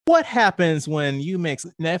What happens when you mix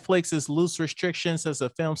Netflix's loose restrictions as a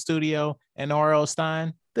film studio and R.L.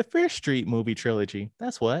 Stine? The Fear Street movie trilogy.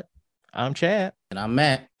 That's what. I'm Chad. And I'm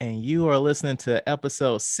Matt. And you are listening to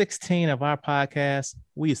episode 16 of our podcast.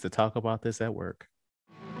 We used to talk about this at work.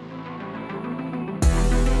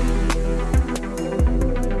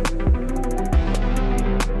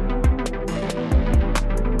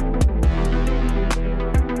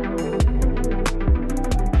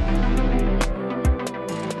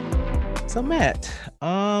 So Matt,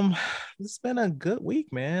 it's been a good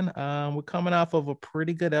week, man. We're coming off of a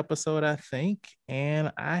pretty good episode, I think,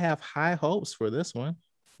 and I have high hopes for this one.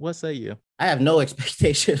 What say you? I have no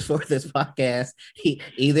expectations for this podcast.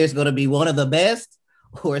 Either it's going to be one of the best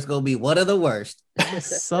or it's going to be one of the worst.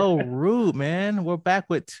 So rude, man. We're back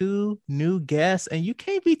with two new guests, and you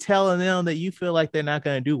can't be telling them that you feel like they're not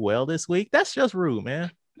going to do well this week. That's just rude, man.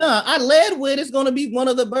 No, I led with it's going to be one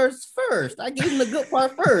of the bursts first. I gave them the good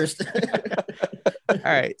part first. All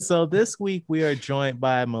right. So this week we are joined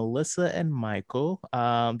by Melissa and Michael.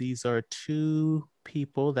 These are two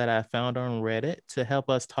people that I found on Reddit to help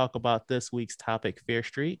us talk about this week's topic, Fear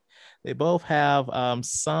Street. They both have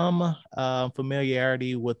some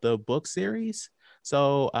familiarity with the book series.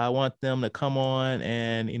 So I want them to come on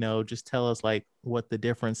and, just tell us like what the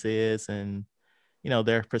difference is and,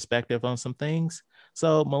 their perspective on some things.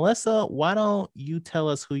 So, Melissa, why don't you tell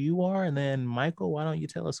us who you are? And then, Michael, why don't you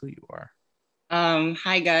tell us who you are?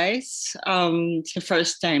 Hi, guys. It's the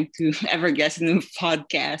first time to ever guest in a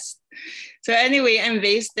podcast. So anyway, I'm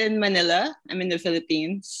based in Manila. I'm in the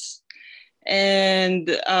Philippines. And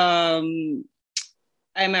I'm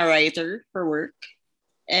a writer for work.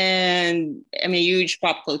 And I'm a huge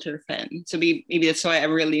pop culture fan. So maybe that's why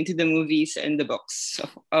I'm really into the movies and the books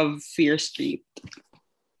of Fear Street.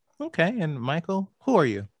 Okay, and Michael, who are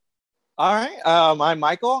you? All right, I'm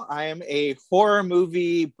Michael. I am a horror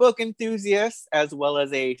movie book enthusiast, as well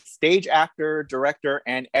as a stage actor, director,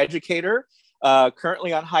 and educator.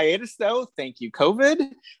 Currently on hiatus, though. Thank you,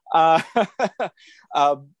 COVID.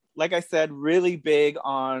 Like I said, really big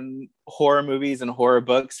on horror movies and horror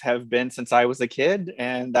books have been since I was a kid,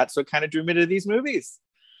 and that's what kind of drew me to these movies.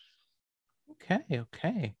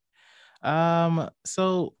 Okay.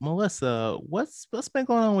 So Melissa, what's been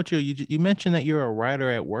going on with you? You mentioned that you're a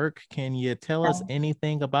writer at work. Can you tell us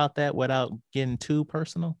anything about that without getting too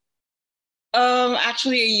personal?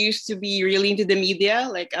 Actually, I used to be really into the media.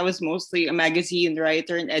 Like I was mostly a magazine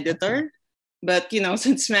writer and editor. But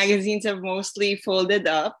since magazines have mostly folded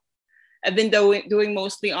up, I've been doing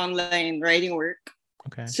mostly online writing work.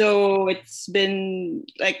 Okay. So it's been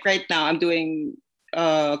like right now I'm doing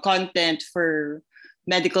content for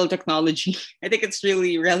medical technology. I think it's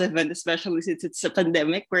really relevant, especially since it's a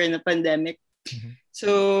pandemic. We're in a pandemic. Mm-hmm.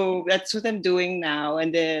 So that's what I'm doing now.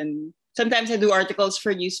 And then sometimes I do articles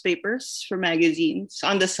for newspapers, for magazines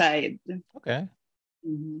on the side. Okay.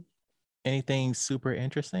 Mm-hmm. Anything super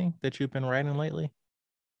interesting that you've been writing lately?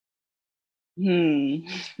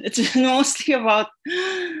 It's mostly about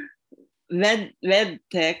med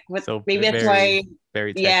tech. But so maybe that's why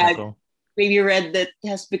very technical. Yeah, maybe Reddit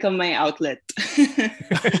has become my outlet.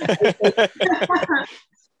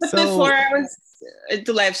 But before I was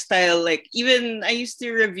into lifestyle, like even I used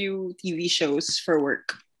to review TV shows for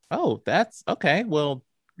work. Oh, that's okay. Well,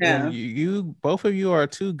 yeah. You both of you are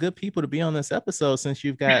two good people to be on this episode since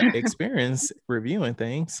you've got experience reviewing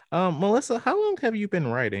things. Melissa, how long have you been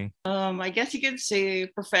writing? I guess you could say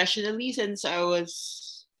professionally since I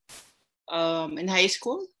was in high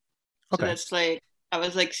school. Okay. So that's like I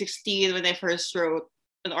was like 16 when I first wrote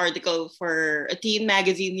an article for a teen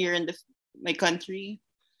magazine here in my country.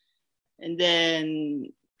 And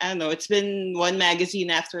then, I don't know, it's been one magazine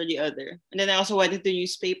after the other. And then I also went into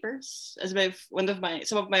newspapers as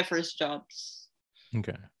some of my first jobs.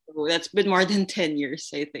 Okay. So that's been more than 10 years,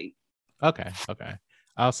 I think. Okay.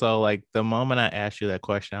 Also, like the moment I asked you that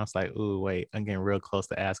question, I was like, "Ooh, wait! I'm getting real close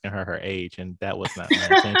to asking her age, and that was not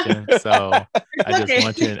my intention." So I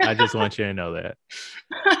just want you to know that.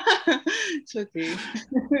 It's okay.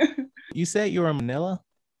 You said you were in Manila?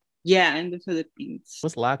 Yeah, in the Philippines.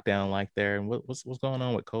 What's lockdown like there, and what's going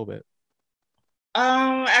on with COVID?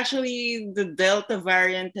 Actually, the Delta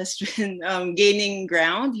variant has been gaining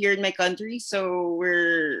ground here in my country, so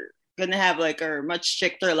we're gonna have like a much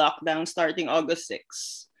stricter lockdown starting August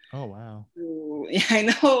 6th. Oh wow. So, yeah, I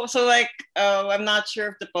know. So like I'm not sure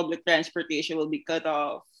if the public transportation will be cut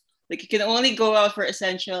off. Like you can only go out for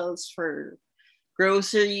essentials, for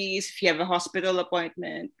groceries, if you have a hospital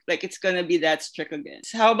appointment. Like it's gonna be that strict again.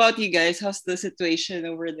 So how about you guys? How's the situation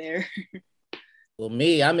over there? Well,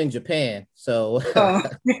 me, I'm in Japan. So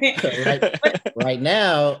right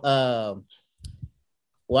now,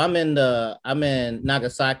 Well, I'm in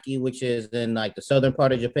Nagasaki, which is in like the southern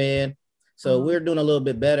part of Japan. So we're doing a little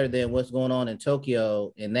bit better than what's going on in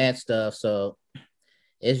Tokyo and that stuff. So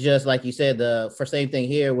it's just like you said, the for same thing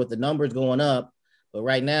here with the numbers going up. But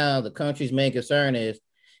right now, the country's main concern is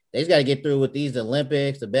they just got to get through with these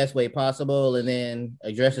Olympics the best way possible, and then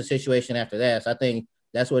address the situation after that. So I think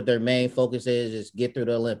that's what their main focus is get through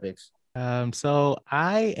the Olympics. So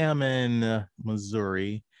I am in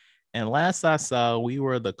Missouri, and last I saw, we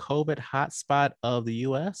were the COVID hotspot of the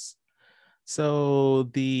U.S. So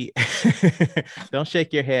the don't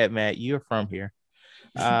shake your head, Matt. You're from here.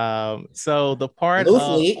 So the part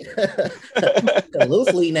loosely,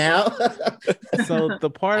 loosely now. So the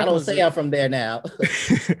part I don't say I'm from there now.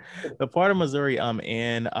 The part of Missouri I'm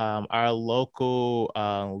in, our local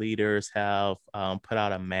leaders have put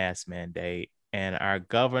out a mask mandate, and our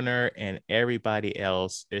governor and everybody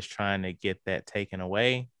else is trying to get that taken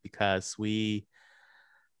away because we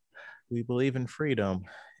believe in freedom,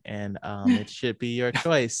 and it should be your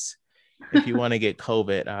choice if you want to get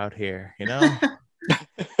COVID out here, you know.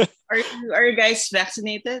 Are you guys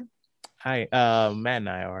vaccinated? Hi, Matt and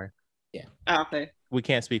I are. Yeah. Oh, okay. We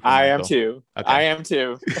can't speak. I Michael. am too. Okay. I am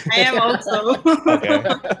too. I am also.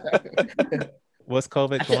 Okay. What's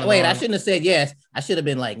COVID going wait, on? I shouldn't have said yes. I should have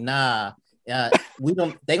been like, nah. We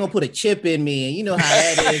don't. They gonna put a chip in me, and you know how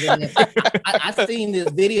that is. And I seen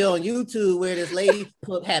this video on YouTube where this lady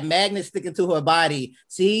had magnets sticking to her body.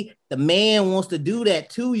 See, the man wants to do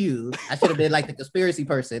that to you. I should have been like the conspiracy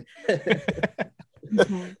person.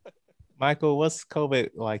 Michael, what's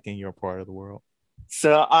COVID like in your part of the world?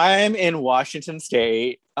 So I'm in Washington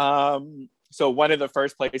State. So one of the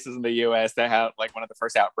first places in the US that had like one of the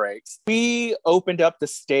first outbreaks. We opened up the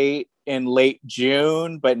state in late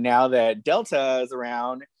June, but now that Delta is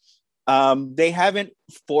around, they haven't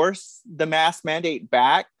forced the mask mandate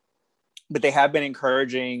back, but they have been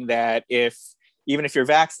encouraging that even if you're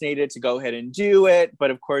vaccinated, to go ahead and do it.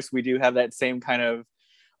 But of course, we do have that same kind of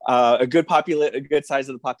a good size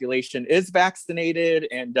of the population is vaccinated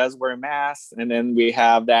and does wear masks, and then we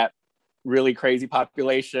have that really crazy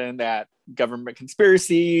population that government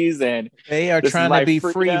conspiracies and they are trying to be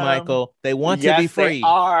free, Michael. They want to be free. They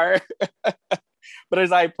are. But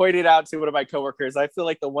as I pointed out to one of my coworkers, I feel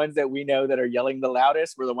like the ones that we know that are yelling the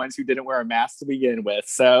loudest were the ones who didn't wear a mask to begin with.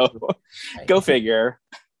 So go figure.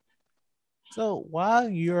 So while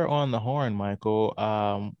you're on the horn, Michael,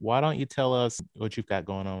 why don't you tell us what you've got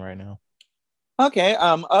going on right now? Okay.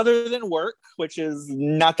 Other than work, which is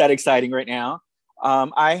not that exciting right now,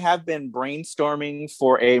 I have been brainstorming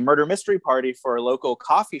for a murder mystery party for a local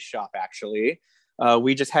coffee shop, actually.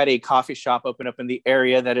 We just had a coffee shop open up in the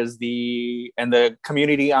area that is the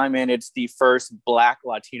community I'm in, it's the first Black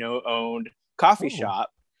Latino owned coffee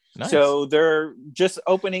shop. Nice. So they're just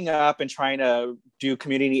opening up and trying to do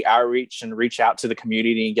community outreach and reach out to the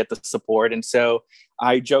community and get the support. And so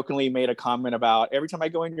I jokingly made a comment about every time I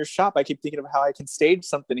go in your shop, I keep thinking of how I can stage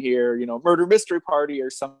something here, murder mystery party or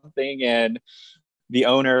something. And the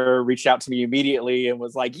owner reached out to me immediately and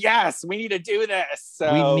was like, yes, we need to do this.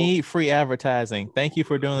 So, we need free advertising. Thank you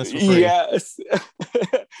for doing this for free. Yes.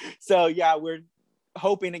 So yeah, we're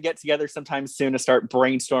hoping to get together sometime soon to start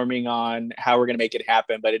brainstorming on how we're going to make it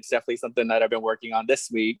happen. But it's definitely something that I've been working on this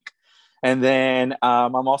week. And then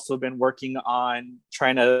I'm also been working on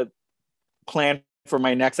trying to plan for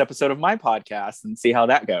my next episode of my podcast and see how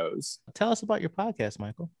that goes. Tell us about your podcast,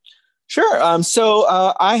 Michael. Sure. So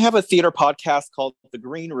I have a theater podcast called The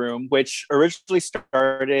Green Room, which originally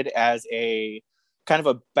started as a kind of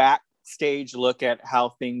a backstage look at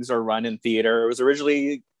how things are run in theater. It was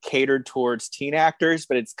originally catered towards teen actors,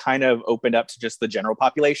 but it's kind of opened up to just the general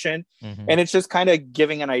population. Mm-hmm. And it's just kind of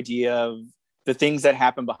giving an idea of the things that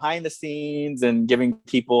happen behind the scenes and giving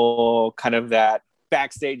people kind of that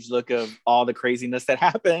backstage look of all the craziness that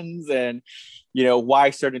happens and why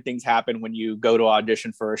certain things happen when you go to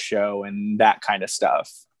audition for a show and that kind of stuff.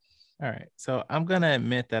 All right. So I'm going to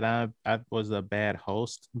admit that I was a bad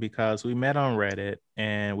host because we met on Reddit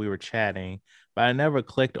and we were chatting, but I never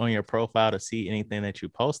clicked on your profile to see anything that you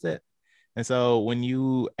posted. And so when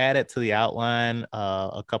you added to the outline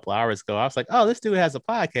a couple hours ago, I was like, oh, this dude has a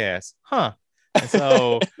podcast. Huh. And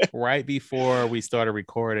so right before we started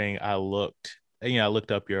recording, I looked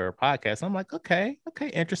up your podcast. I'm like, okay,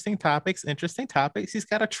 interesting topics. He's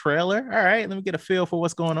got a trailer. All right, let me get a feel for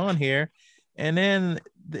what's going on here. And then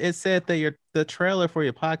it said that the trailer for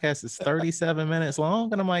your podcast is 37 minutes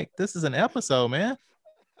long. And I'm like, this is an episode, man.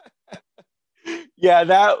 Yeah,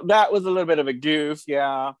 that was a little bit of a goof.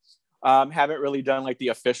 Yeah. Haven't really done like the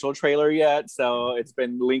official trailer yet. So it's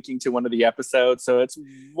been linking to one of the episodes. So it's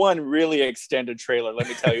one really extended trailer. Let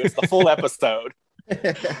me tell you, it's the full episode.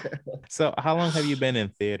 So how long have you been in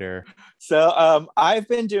theater? So I've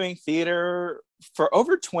been doing theater for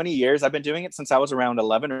over 20 years. I've been doing it since I was around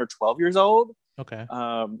 11 or 12 years old. Okay.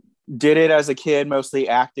 Did it as a kid, mostly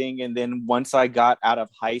acting. And then once I got out of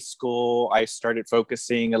high school, I started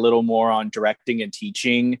focusing a little more on directing and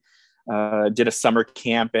teaching. Did a summer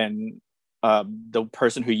camp, and the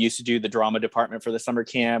person who used to do the drama department for the summer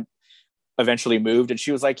camp eventually moved, and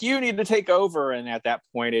she was like, you need to take over. And at that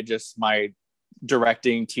point, my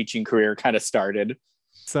directing teaching career kind of started.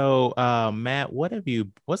 So Matt,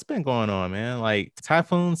 what's been going on, man? Like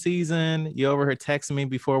typhoon season, you over here texting me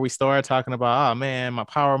before we started talking about, oh man, my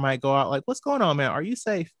power might go out. Like, what's going on, man? Are you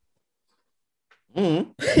safe? I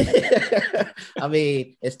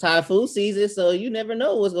mean, it's typhoon season, so you never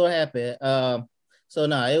know what's gonna happen.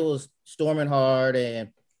 It was storming hard, and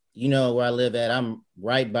you know where I live at, I'm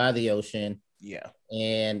right by the ocean. Yeah.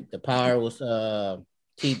 And the power was the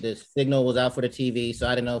signal was out for the TV, so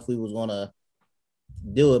I didn't know if we was gonna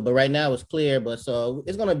do it. But right now it's clear. But so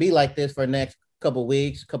it's gonna be like this for the next couple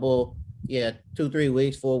weeks, 2-3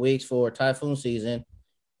 weeks, 4 weeks for typhoon season.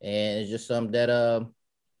 And it's just something that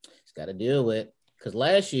it's got to deal with. Because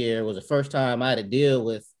last year was the first time I had to deal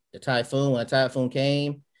with the typhoon when a typhoon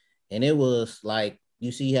came. And it was like,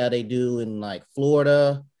 you see how they do in like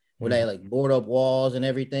Florida, where they like board up walls and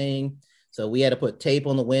everything. So we had to put tape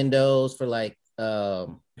on the windows for like,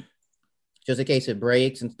 just in case it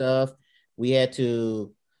breaks and stuff. We had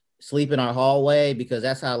to sleep in our hallway because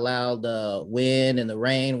that's how loud the wind and the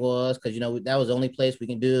rain was. Because, you know, that was the only place we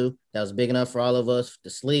can do that was big enough for all of us to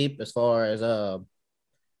sleep, as far as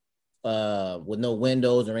with no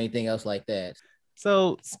windows or anything else like that.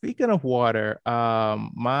 So speaking of water,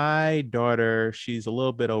 my daughter, she's a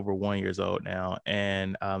little bit over 1 year old now.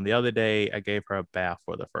 And the other day I gave her a bath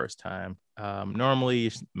for the first time.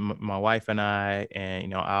 Normally my wife and I, and, you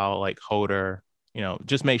know, I'll like hold her, you know,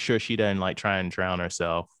 just make sure she doesn't like try and drown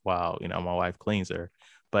herself while, you know, my wife cleans her.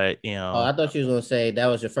 But, you know. Oh, I thought you was going to say that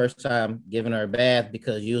was your first time giving her a bath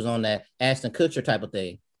because you was on that Ashton Kutcher type of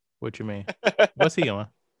thing. What you mean? What's he on?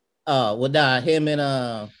 Him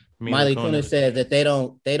and Miley Kunis said that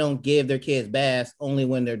they don't give their kids baths only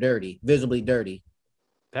when they're dirty, visibly dirty.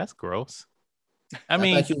 That's gross. I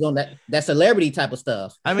mean, thought you was on that celebrity type of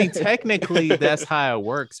stuff. I mean, technically that's how it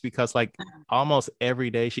works, because like almost every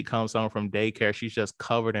day she comes home from daycare, she's just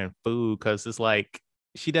covered in food, because it's like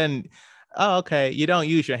she doesn't. Oh, okay. You don't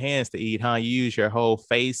use your hands to eat, huh? You use your whole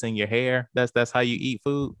face and your hair. That's how you eat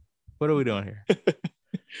food. What are we doing here?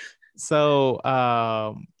 So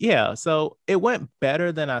so it went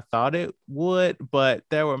better than I thought it would, but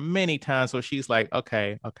there were many times where she's like,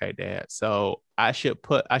 okay, Dad, so I should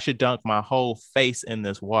dunk my whole face in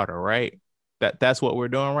this water, right? That's what we're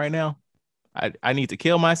doing right now. I need to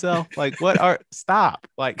kill myself. Like, stop.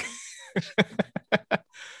 Like,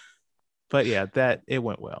 but yeah, that it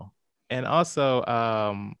went well. And also,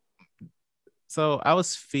 so I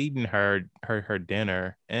was feeding her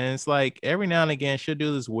dinner, and it's like every now and again she'll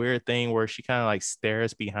do this weird thing where she kind of like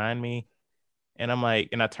stares behind me, and I'm like,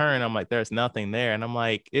 and I turn, I'm like, there's nothing there, and I'm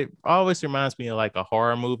like, it always reminds me of like a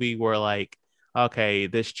horror movie where like, okay,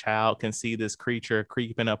 this child can see this creature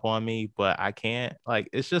creeping up on me, but I can't. Like,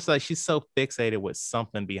 it's just like she's so fixated with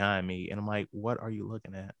something behind me, and I'm like, what are you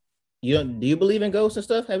looking at? Do you believe in ghosts and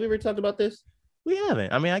stuff? Have we ever talked about this? We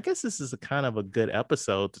haven't. I mean, I guess this is a kind of a good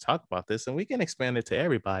episode to talk about this, and we can expand it to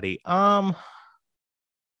everybody. I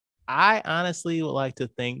honestly would like to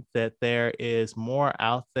think that there is more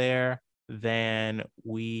out there than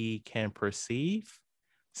we can perceive.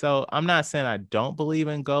 So I'm not saying I don't believe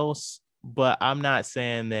in ghosts, but I'm not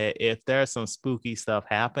saying that if there's some spooky stuff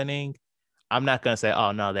happening, I'm not going to say,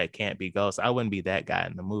 oh, no, that can't be ghosts. I wouldn't be that guy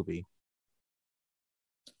in the movie.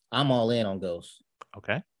 I'm all in on ghosts.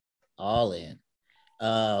 Okay. All in.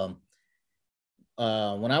 When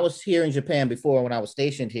I was here in Japan before, when I was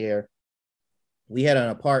stationed here, we had an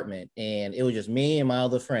apartment, and it was just me and my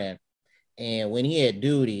other friend. And when he had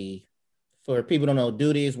duty, for people who don't know,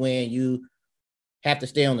 duty is when you have to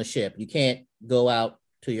stay on the ship. You can't go out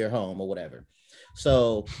to your home or whatever.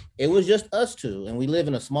 So it was just us two, and we live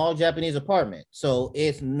in a small Japanese apartment. So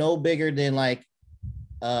it's no bigger than like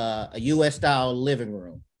a US style living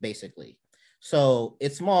room, basically. So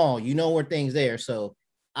it's small, you know where things there. So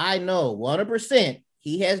I know 100%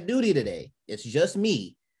 he has duty today. It's just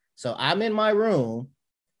me. So I'm in my room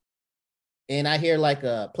and I hear like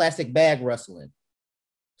a plastic bag rustling.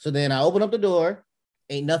 So then I open up the door,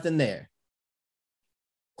 ain't nothing there.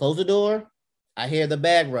 Close the door, I hear the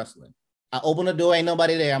bag rustling. I open the door, ain't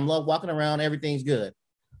nobody there. I'm walking around, everything's good.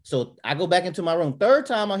 So I go back into my room. Third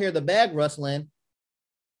time I hear the bag rustling,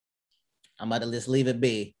 I'm about to just leave it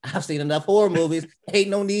be. I've seen enough horror movies. Ain't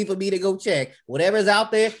no need for me to go check. Whatever's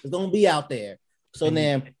out there is gonna be out there. So and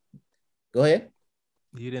then, go ahead.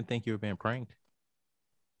 You didn't think you were being pranked?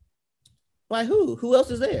 By who? Who else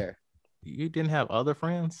is there? You didn't have other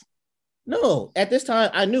friends? No, at this time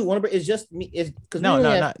I knew one of it's just me. It's because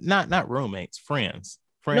not roommates, friends.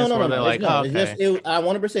 Friends no. Like, oh, okay. It's just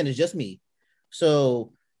 100%. It's just me.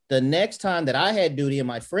 So the next time that I had duty and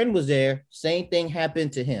my friend was there, same thing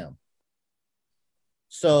happened to him.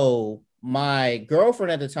 So my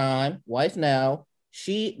girlfriend at the time, wife now,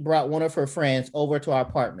 she brought one of her friends over to our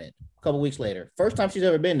apartment a couple weeks later. First time she's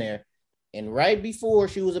ever been there. And right before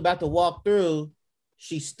she was about to walk through,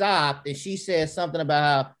 she stopped and she said something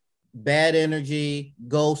about how bad energy,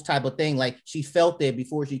 ghost type of thing. Like she felt it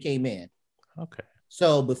before she came in. Okay.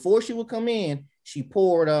 So before she would come in, she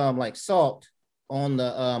poured like salt on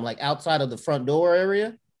the like outside of the front door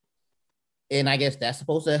area. And I guess that's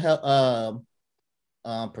supposed to help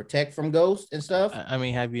protect from ghosts and stuff. I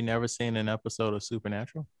mean, have you never seen an episode of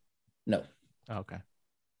Supernatural? No. Okay.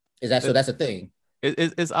 Is that so? That's a thing.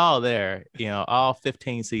 It's all there, all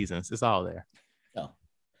 15 seasons. It's all there. Oh.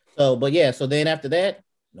 So, but yeah, so then after that,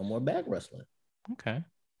 no more bag wrestling. Okay.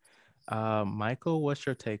 Michael, what's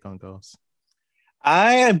your take on ghosts?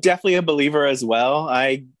 I am definitely a believer as well.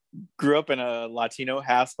 I grew up in a Latino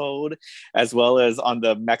household as well as on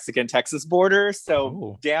the Mexican-Texas border.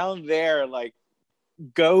 So down there, like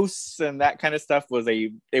ghosts and that kind of stuff does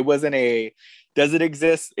it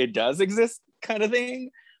exist? It does exist kind of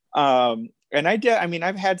thing. And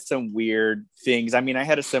I've had some weird things. I mean, I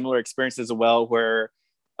had a similar experience as well where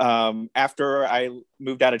after I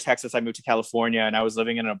moved out of Texas, I moved to California and I was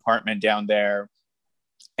living in an apartment down there.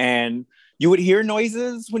 And you would hear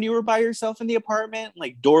noises when you were by yourself in the apartment,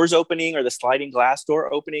 like doors opening or the sliding glass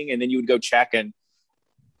door opening. And then you would go check and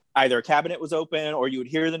either a cabinet was open or you would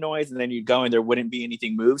hear the noise and then you'd go and there wouldn't be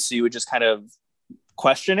anything moved. So you would just kind of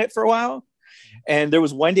question it for a while. And there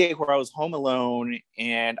was one day where I was home alone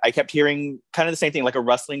and I kept hearing kind of the same thing, like a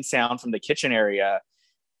rustling sound from the kitchen area.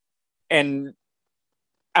 And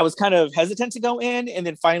I was kind of hesitant to go in. And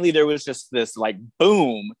then finally there was just this like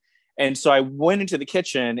boom. And so I went into the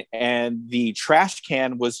kitchen and the trash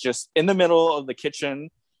can was just in the middle of the kitchen,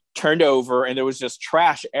 turned over, and there was just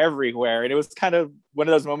trash everywhere. And it was kind of one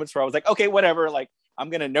of those moments where I was like, okay, whatever. Like, I'm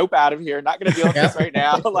going to nope out of here. Not going to deal with this right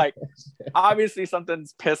now. Like, obviously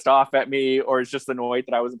something's pissed off at me or it's just annoyed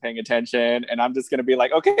that I wasn't paying attention. And I'm just going to be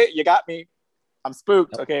like, okay, you got me. I'm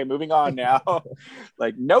spooked. Okay, moving on now.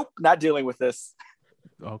 Like, nope, not dealing with this.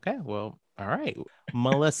 Okay, well, all right.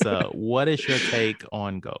 Melissa, what is your take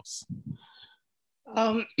on ghosts?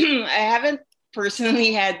 I haven't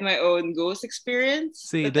personally had my own ghost experience.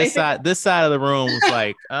 See, this side of the room was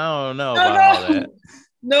like, I don't know about all that.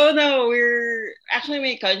 No, we're actually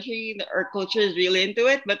my country, our culture is really into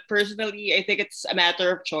it. But personally, I think it's a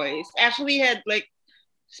matter of choice. I actually had like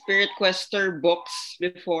Spirit Quester books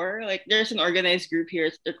before. Like there's an organized group here.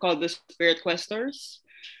 They're called the Spirit Questers.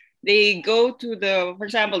 They go to for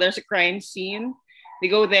example, there's a crime scene. They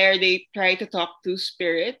go there, they try to talk to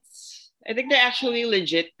spirits. I think they're actually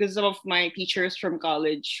legit because some of my teachers from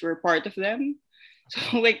college were part of them.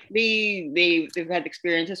 So like they've had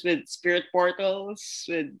experiences with spirit portals,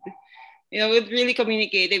 with really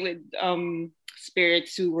communicating with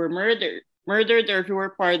spirits who were murdered or who were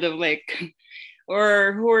part of like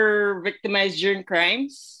or who were victimized during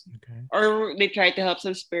crimes. Okay. Or they try to help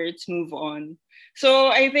some spirits move on. So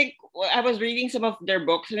I think I was reading some of their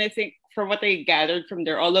books, and I think from what I gathered from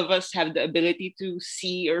there, all of us have the ability to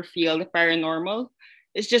see or feel the paranormal.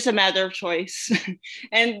 It's just a matter of choice.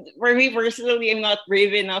 And for me personally, I'm not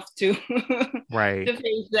brave enough to right to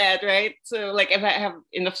face that, right? So like if I have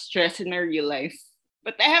enough stress in my real life.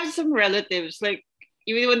 But I have some relatives, like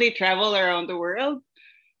even when they travel around the world,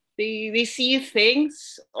 they see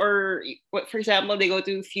things, or for example, they go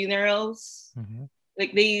to funerals. Mm-hmm.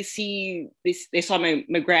 Like they saw my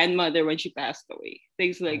grandmother when she passed away,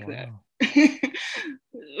 things like that.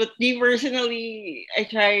 But me personally, I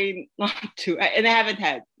try not to, and I haven't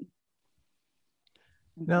had.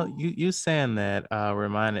 No, you saying that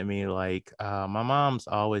reminded me, like my mom's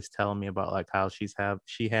always telling me about like how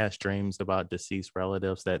she has dreams about deceased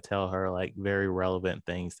relatives that tell her like very relevant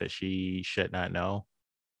things that she should not know.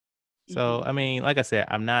 So I mean, like I said,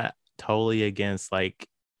 I'm not totally against like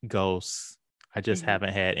ghosts. I just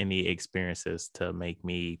haven't had any experiences to make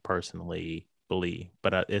me personally believe,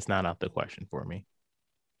 but it's not out the question for me.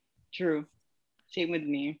 True. Same with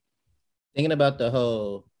me. Thinking about the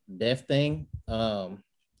whole death thing,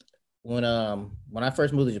 when I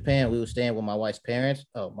first moved to Japan, we were staying with my wife's parents.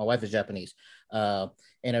 Oh, my wife is Japanese. and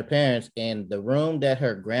her parents. And the room that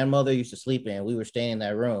her grandmother used to sleep in, we were staying in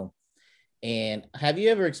that room. And have you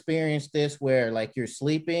ever experienced this where like you're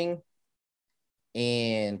sleeping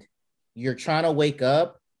and you're trying to wake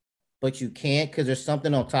up, but you can't because there's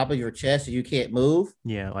something on top of your chest and you can't move?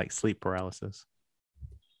 Yeah, like sleep paralysis.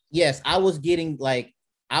 Yes, I was getting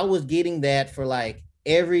that for like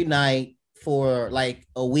every night for like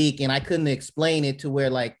a week, and I couldn't explain it to where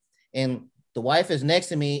like, and the wife is next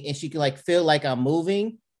to me and she could like feel like I'm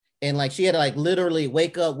moving, and like she had to like literally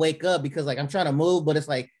wake up because like I'm trying to move, but it's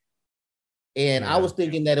like, and I was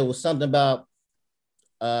thinking that it was something about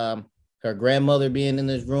her grandmother being in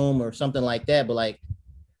this room or something like that. But like,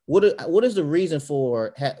 what is the reason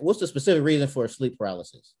for what's the specific reason for sleep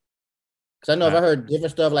paralysis? Because I know I've heard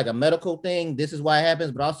different stuff like a medical thing, this is why it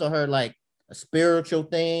happens, but also heard like a spiritual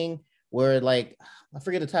thing where like, I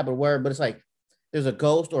forget the type of word, but it's like there's a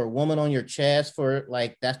ghost or a woman on your chest for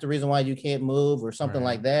like, that's the reason why you can't move or something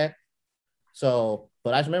like that. So,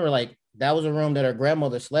 but I just remember like that was a room that her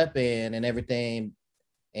grandmother slept in and everything.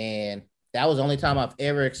 And that was the only time I've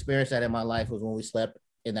ever experienced that in my life was when we slept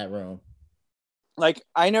in that room. Like,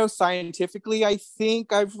 I know scientifically, I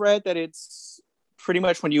think I've read that it's pretty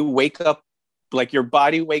much when you wake up, like your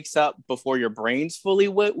body wakes up before your brain's fully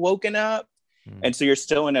woken up. And so you're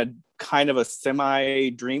still in a kind of a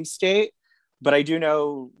semi-dream state. But I do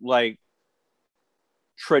know, like,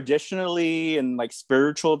 traditionally in like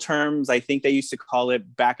spiritual terms, I think they used to call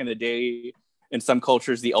it back in the day in some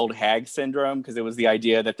cultures the old hag syndrome, because it was the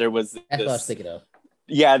idea that there was that's what I was thinking of.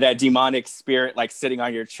 Yeah, that demonic spirit like sitting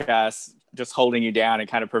on your chest, just holding you down and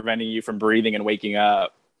kind of preventing you from breathing and waking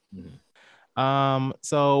up.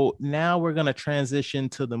 So now we're going to transition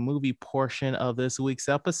to the movie portion of this week's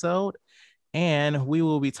episode, and we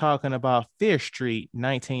will be talking about Fear Street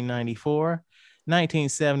 1994,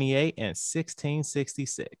 1978, and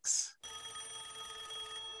 1666.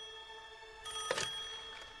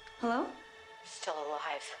 Hello? Still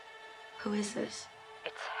alive. Who is this?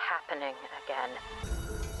 It's happening again.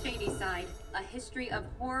 Shadyside, a history of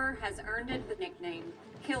horror, has earned it the nickname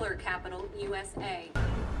Killer Capital USA.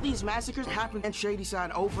 These massacres happen in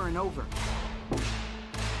Shadyside over and over.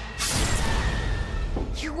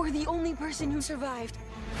 You were the only person who survived.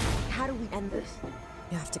 How do we end this?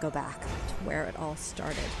 You have to go back to where it all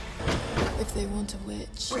started. If they want a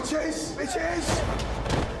witch, Witches! Witches!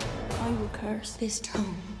 I will curse this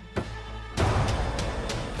town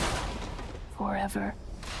forever.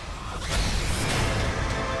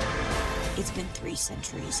 It's been 3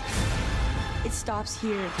 centuries. It stops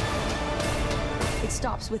here. It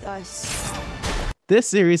stops with us. This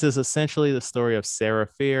series is essentially the story of Sarah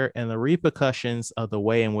Fear and the repercussions of the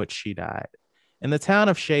way in which she died. In the town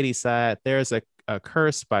of Shadyside, there is a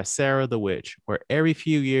curse by Sarah the Witch, where every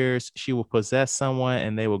few years she will possess someone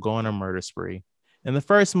and they will go on a murder spree. In the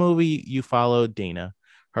first movie, you follow Dina,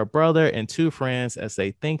 her brother, and 2 friends as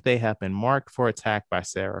they think they have been marked for attack by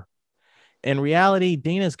Sarah. In reality,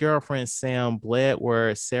 Dina's girlfriend Sam bled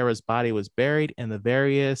where Sarah's body was buried, and the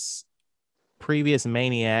various previous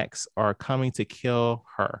maniacs are coming to kill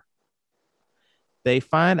her. They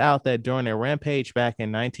find out that during a rampage back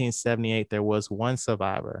in 1978, there was one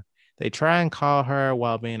survivor. They try and call her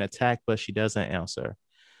while being attacked, but she doesn't answer.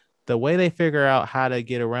 The way they figure out how to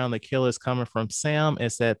get around the killers coming from Sam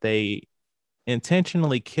is that they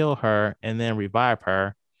intentionally kill her and then revive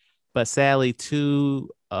her. But sadly, 2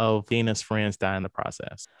 of Dina's friends die in the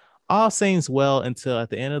process. All seems well until at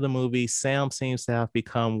the end of the movie, Sam seems to have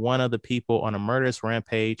become one of the people on a murderous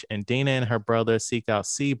rampage, and Dina and her brother seek out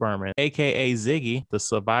C. Berman, aka Ziggy, the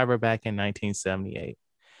survivor back in 1978.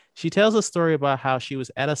 She tells a story about how she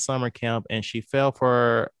was at a summer camp and she fell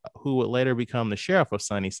for who would later become the sheriff of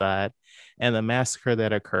Sunnyside and the massacre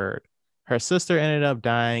that occurred. Her sister ended up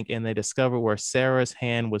dying, and they discovered where Sarah's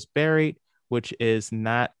hand was buried, which is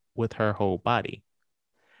not with her whole body.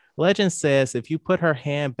 Legend says if you put her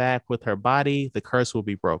hand back with her body, the curse will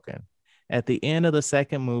be broken. At the end of the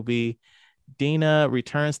second movie, Dina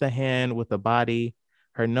returns the hand with the body.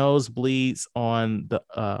 Her nose bleeds on the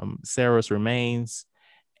Sarah's remains,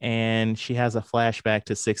 and she has a flashback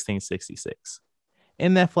to 1666.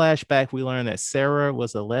 In that flashback, we learn that Sarah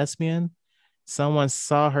was a lesbian. Someone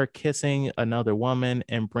saw her kissing another woman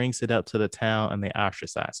and brings it up to the town, and they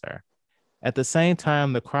ostracize her. At the same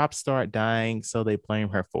time, the crops start dying, so they blame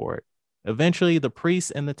her for it. Eventually, the priest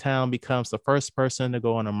in the town becomes the first person to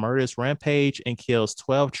go on a murderous rampage and kills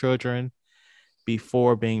 12 children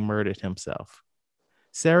before being murdered himself.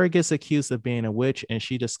 Sarah gets accused of being a witch, and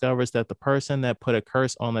she discovers that the person that put a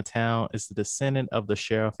curse on the town is the descendant of the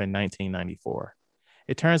sheriff in 1994.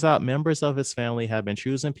 It turns out members of his family have been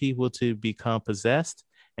choosing people to become possessed,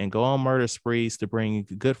 and go on murder sprees to bring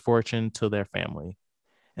good fortune to their family.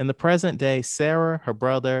 In the present day, Sarah, her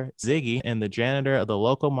brother, Ziggy, and the janitor of the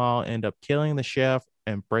local mall end up killing the chef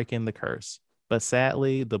and breaking the curse. But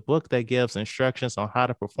sadly, the book that gives instructions on how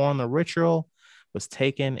to perform the ritual was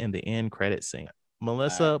taken in the end credit scene.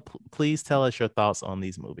 Melissa, please tell us your thoughts on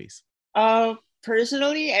these movies.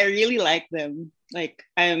 Personally, I really like them. Like,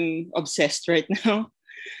 I'm obsessed right now.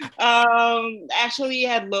 Actually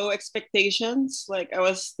had low expectations. Like, I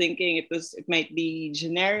was thinking it might be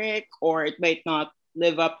generic or it might not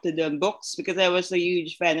live up to the books because I was a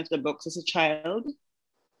huge fan of the books as a child.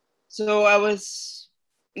 So I was,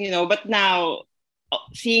 but now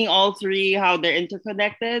seeing all three, how they're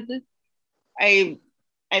interconnected, I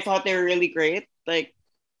thought they were really great. Like,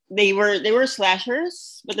 they were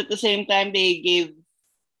slashers, but at the same time they gave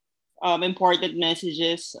important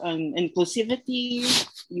messages on inclusivity.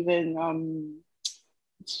 Even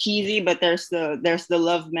it's cheesy, but there's the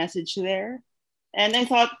love message there. And I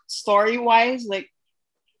thought story wise, like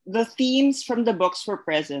the themes from the books were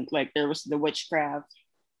present. Like there was the witchcraft,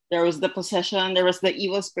 there was the possession, there was the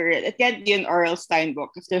evil spirit. It can't be an R.L. Stine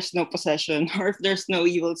book if there's no possession or if there's no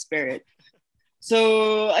evil spirit.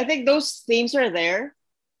 So I think those themes are there,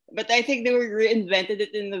 but I think they were reinvented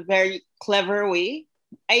it in a very clever way.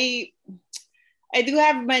 I do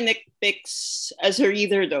have my nitpicks as a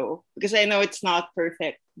reader though, because I know it's not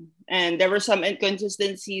perfect. And there were some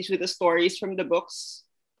inconsistencies with the stories from the books.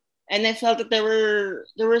 And I felt that there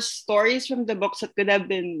were stories from the books that could have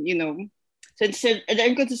been, since they're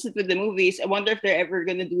inconsistent with the movies, I wonder if they're ever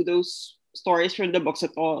gonna do those stories from the books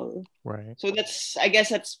at all. Right. So I guess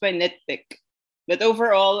that's my nitpick. But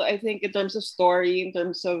overall, I think in terms of story, in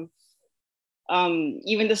terms of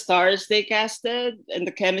even the stars they casted and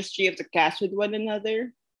the chemistry of the cast with one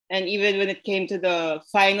another, and even when it came to the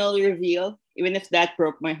final reveal, even if that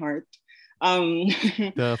broke my heart.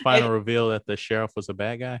 The final reveal that the sheriff was a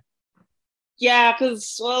bad guy? Yeah,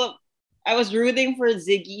 because, I was rooting for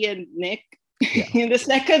Ziggy and Nick. Yeah. In the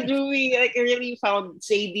second movie, like, I really found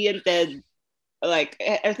Sadie and Ted, like,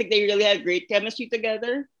 I think they really had great chemistry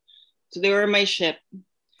together. So they were my ship.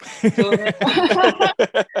 So when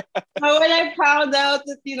I found out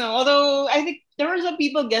that, although I think there were some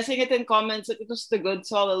people guessing it in comments that it was the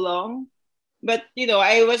goods all along. But,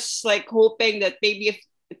 I was like hoping that maybe if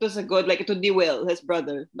it was a good, like it would be Will, his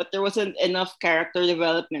brother. But there wasn't enough character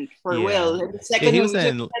development for Will. In the second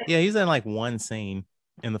movie, he's in like one scene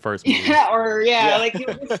in the first movie. Like he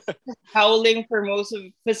was howling for most of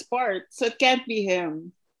his part. So it can't be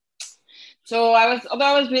him. So I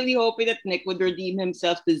was really hoping that Nick would redeem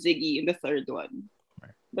himself to Ziggy in the third one.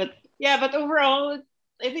 Right. But overall,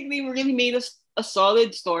 I think they really made a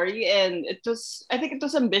solid story, and I think it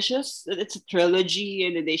was ambitious that it's a trilogy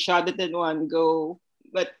and they shot it in one go.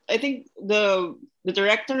 But I think the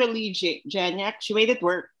director, Lee Janiak, she made it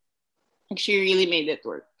work. Like, she really made it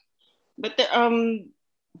work. But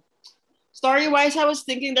story-wise, I was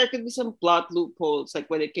thinking there could be some plot loopholes, like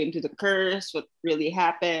when it came to the curse, what really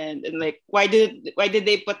happened, and like why did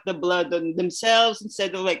they put the blood on themselves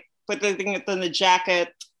instead of like putting it on a jacket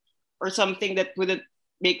or something that wouldn't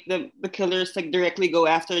make the killers like directly go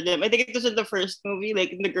after them. I think it was in the first movie,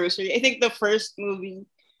 like in the grocery. I think the first movie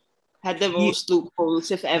had the most loopholes,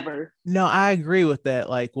 if ever. No, I agree with that.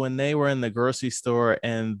 Like when they were in the grocery store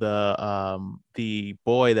and the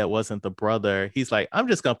boy that wasn't the brother, he's like, I'm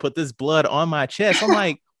just gonna put this blood on my chest. I'm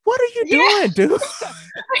like, what are you doing, dude?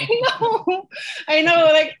 I know.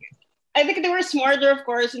 Like, I think they were smarter, of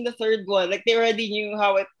course, in the third one. Like, they already knew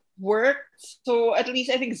how it worked. So at least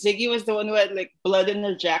I think Ziggy was the one who had like blood in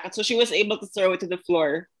her jacket, so she was able to throw it to the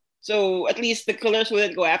floor. So at least the killers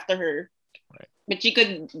wouldn't go after her. But she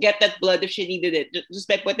could get that blood if she needed it, just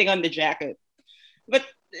by putting on the jacket. But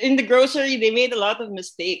in the grocery, they made a lot of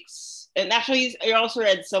mistakes. And actually, I also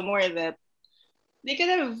read somewhere that they could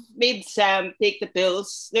have made Sam take the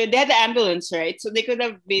pills. They had the ambulance, right? So they could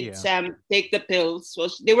have made Sam take the pills.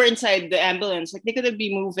 Well, they were inside the ambulance. Like, they could have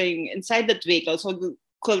been moving inside that vehicle so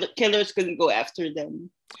the killers couldn't go after them.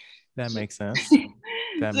 That makes sense.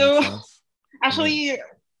 Makes sense. Actually,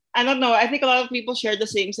 I don't know. I think a lot of people share the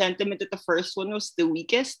same sentiment that the first one was the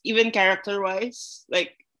weakest, even character-wise.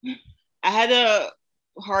 Like, I had a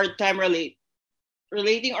hard time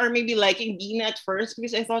relating or maybe liking Dina at first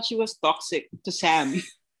because I thought she was toxic to Sam.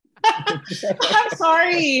 I'm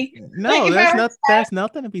sorry. No, like, there's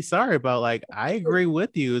nothing to be sorry about. Like, I agree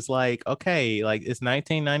with you. It's like, okay, like it's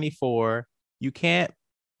 1994.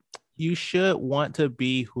 You should want to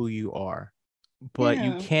be who you are, but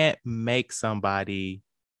you can't make somebody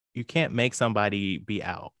be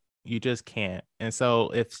out. You just can't. And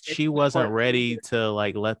so if she wasn't ready to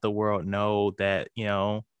like let the world know that, you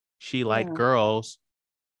know, she liked girls,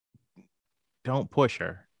 don't push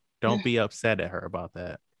her. Don't be upset at her about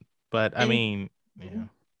that. But I mean, yeah.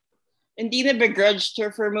 And Dina begrudged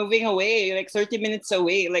her for moving away, like 30 minutes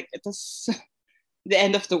away. Like it was the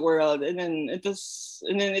end of the world. And then it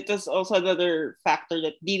was also another factor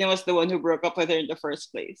that Dina was the one who broke up with her in the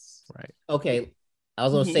first place. Right. Okay. I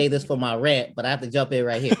was gonna say this for my rant, but I have to jump in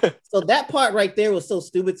right here. So that part right there was so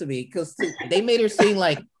stupid to me because they made her seem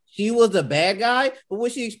like she was a bad guy. But when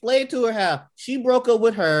she explained to her how she broke up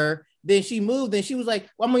with her, then she moved, and she was like,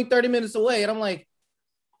 well, I'm only 30 minutes away. And I'm like,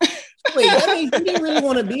 wait, that means you didn't really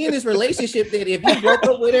want to be in this relationship. That if you broke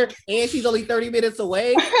up with her and she's only 30 minutes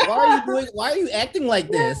away, why are you acting like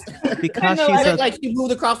this? Because like she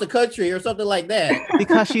moved across the country or something like that.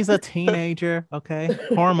 Because she's a teenager, okay?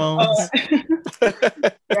 Hormones.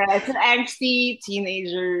 Yeah, it's an angsty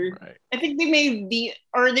teenager. Right. I think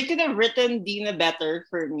they could have written Dina better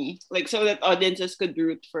for me, like so that audiences could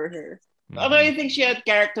root for her. Mm-hmm. Although I think she had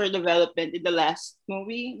character development in the last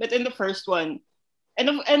movie, but in the first one, I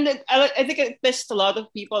think it pissed a lot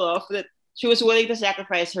of people off that she was willing to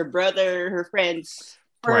sacrifice her brother, her friends,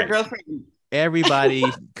 for her girlfriend. Everybody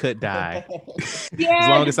could die. As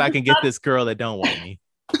long as I can get this girl that don't want me.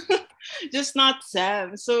 Just not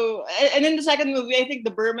Sam. So, and in the second movie, I think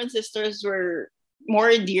the Berman sisters were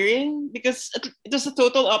more endearing because it was a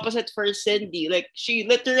total opposite for Cindy. Like, she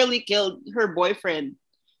literally killed her boyfriend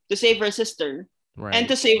to save her sister and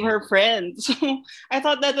to save her friend. So, I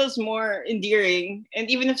thought that was more endearing.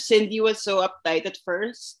 And even if Cindy was so uptight at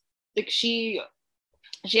first, like she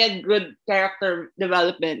had good character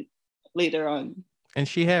development later on. And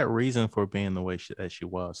she had reason for being the way that she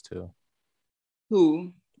was, too.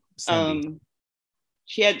 Who? Cindy.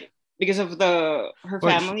 She had because of her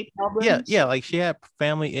family problems. Yeah, like she had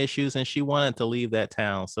family issues and she wanted to leave that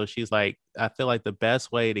town. So she's like, I feel like the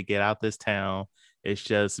best way to get out this town is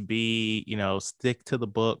just stick to the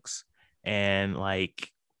books and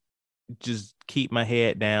like just keep my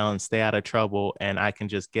head down, stay out of trouble, and I can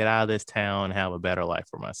just get out of this town and have a better life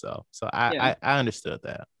for myself. So I understood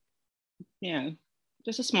that. Yeah,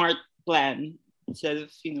 just a smart plan instead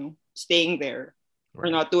of staying there. Or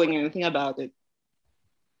not doing anything about it.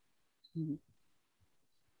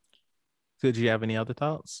 Did you have any other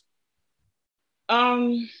thoughts?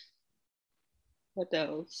 What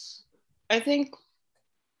else? I think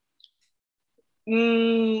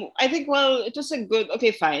well, it was a good.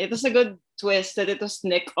 Okay, fine. It was a good twist that it was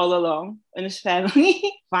Nick all along and his family.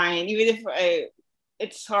 Fine, even if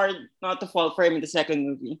it's hard not to fall for him in the second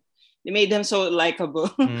movie. They made him so likable.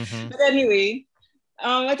 Mm-hmm. But anyway,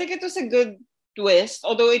 I think it was a good twist,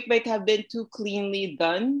 although it might have been too cleanly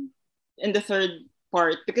done in the third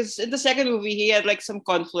part, because in the second movie he had like some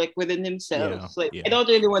conflict within himself. I don't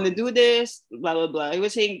really want to do this, blah blah blah. He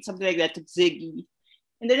was saying something like that to Ziggy,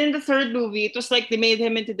 and then in the third movie it was like they made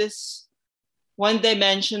him into this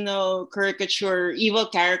one-dimensional caricature evil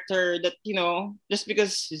character that just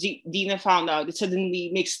because Dina found out, it suddenly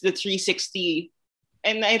makes the 360.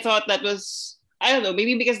 And I thought that was, I don't know,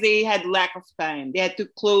 maybe because they had lack of time. They had to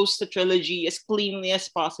close the trilogy as cleanly as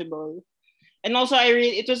possible. And also,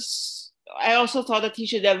 I also thought that he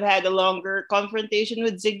should have had a longer confrontation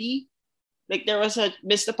with Ziggy. Like, there was a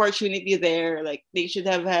missed opportunity there. Like, they should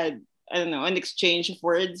have had, I don't know, an exchange of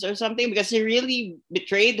words or something, because he really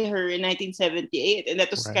betrayed her in 1978. And that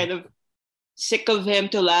was kind of sick of him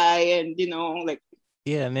to lie and, like.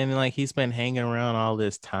 Yeah, and then, like, he's been hanging around all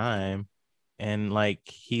this time. And like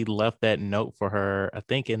he left that note for her, I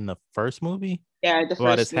think in the first movie. Yeah,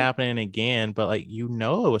 about it's happening again, but like it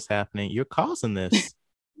was happening. You're causing this.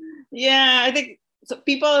 Yeah, I think so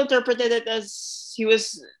people interpreted it as he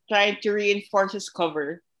was trying to reinforce his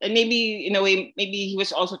cover, and maybe in a way, maybe he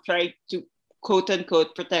was also trying to quote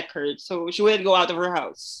unquote protect her, so she wouldn't go out of her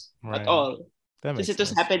house at all. Because it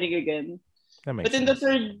was happening again. But in the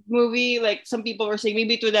third movie, like some people were saying,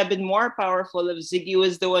 maybe it would have been more powerful if Ziggy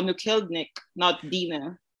was the one who killed Nick, not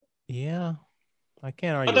Dina. Yeah, I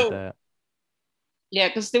can't argue with that. Yeah,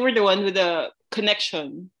 because they were the one with the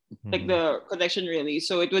connection, like the connection really.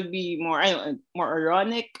 So it would be more, more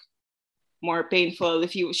ironic, more painful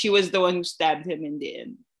if she was the one who stabbed him in the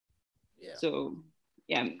end. Yeah. So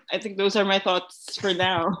yeah, I think those are my thoughts for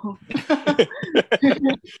now.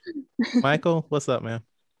 Michael, what's up, man?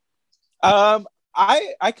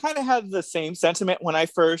 I kind of had the same sentiment when I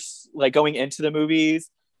first going into the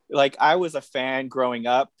movies. Like, I was a fan growing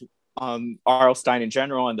up, R.L. Stine in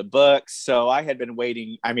general and the books. So I had been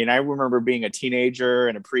waiting. I mean, I remember being a teenager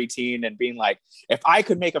and a preteen and being like, if I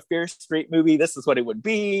could make a Fear Street movie, this is what it would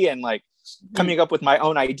be. And like, coming up with my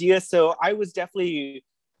own ideas. So I was definitely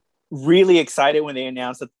really excited when they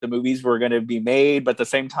announced that the movies were going to be made, but at the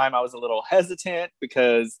same time I was a little hesitant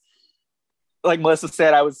because, like Melissa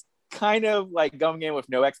said, I was kind of like going in with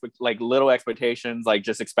little expectations, like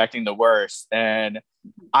just expecting the worst, and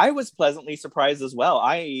I was pleasantly surprised as well.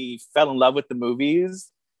 I fell in love with the movies.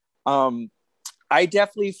 I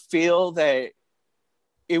definitely feel that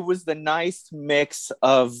it was the nice mix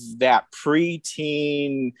of that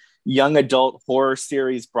preteen young adult horror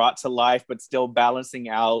series brought to life, but still balancing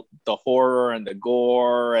out the horror and the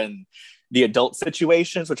gore and the adult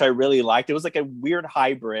situations, which I really liked. It was like a weird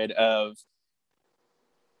hybrid of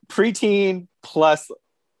preteen plus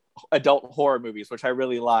adult horror movies, which I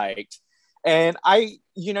really liked. And I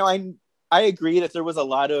agree that there was a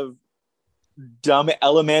lot of dumb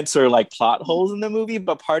elements or like plot holes in the movie,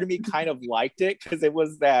 but part of me kind of liked it because it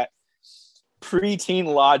was that preteen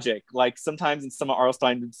logic. Like sometimes in some of R.L.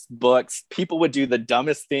 Stein's books, people would do the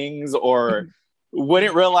dumbest things or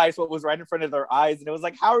wouldn't realize what was right in front of their eyes, and it was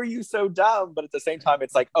like, how are you so dumb? But at the same time,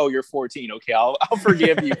 it's like, oh, you're 14, okay, I'll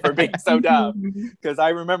forgive you for being so dumb, because I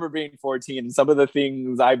remember being 14 and some of the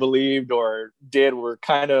things I believed or did were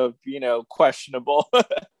kind of, questionable.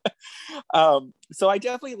 So I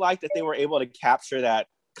definitely liked that they were able to capture that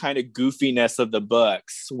kind of goofiness of the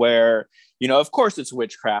books where, of course it's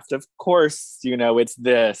witchcraft, of course, it's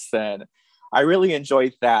this, and I really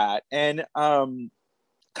enjoyed that. And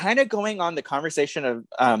kind of going on the conversation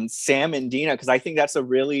of Sam and Dina, because I think that's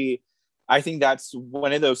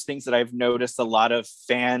one of those things that I've noticed a lot of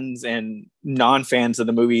fans and non-fans of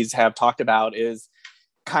the movies have talked about, is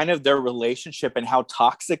kind of their relationship and how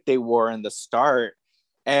toxic they were in the start.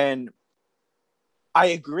 And I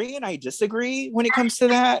agree and I disagree when it comes to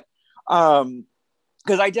that.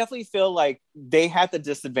 Because I definitely feel like they had the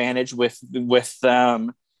disadvantage with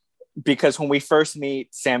them, because when we first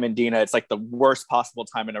meet Sam and Dina, it's like the worst possible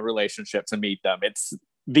time in a relationship to meet them. It's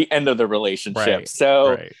the end of the relationship. Right,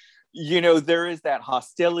 so, there is that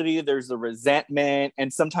hostility, there's the resentment.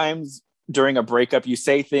 And sometimes during a breakup, you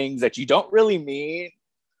say things that you don't really mean,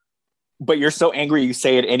 but you're so angry, you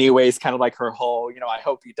say it anyways, kind of like her whole, I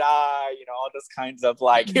hope you die, all those kinds of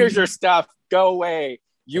like, here's your stuff, go away.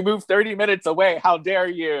 You moved 30 minutes away. How dare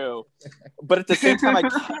you? But at the same time,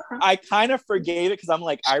 I kind of forgave it because I'm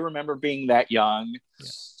like, I remember being that young. Yeah.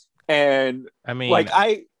 And I mean, like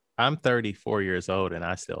I'm 34 years old and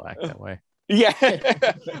I still act that way. Yeah.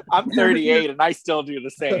 I'm 38 and I still do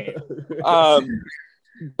the same.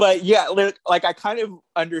 But yeah, like I kind of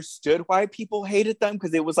understood why people hated them,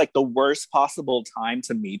 because it was like the worst possible time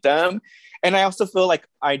to meet them. And I also feel like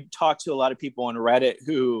I talked to a lot of people on Reddit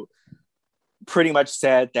who pretty much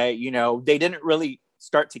said that, they didn't really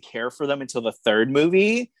start to care for them until the third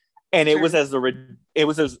movie. And it was as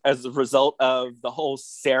a result of the whole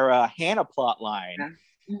Sarah Hannah plot line.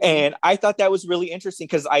 Mm-hmm. And I thought that was really interesting,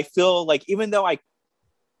 because I feel like, even though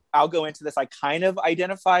I'll go into this, I kind of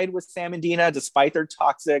identified with Sam and Dina despite their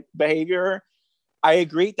toxic behavior, I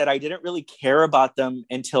agreed that I didn't really care about them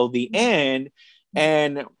until the end.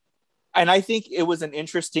 And I think it was an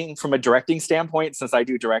interesting, from a directing standpoint, since I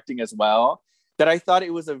do directing as well, that I thought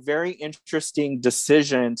it was a very interesting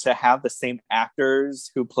decision to have the same actors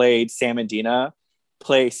who played Sam and Dina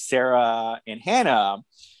play Sarah and Hannah.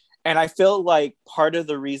 And I feel like part of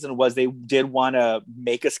the reason was they did want to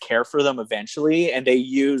make us care for them eventually. And they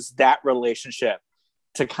used that relationship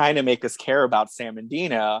to kind of make us care about Sam and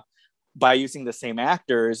Dina by using the same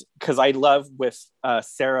actors. Because I love with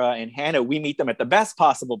Sarah and Hannah, we meet them at the best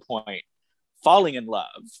possible point, falling in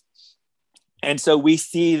love. And so we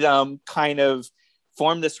see them kind of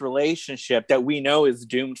form this relationship that we know is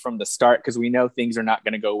doomed from the start, because we know things are not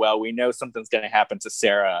going to go well. We know something's going to happen to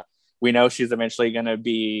Sarah. We know she's eventually going to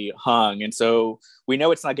be hung. And so we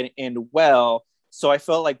know it's not going to end well. So I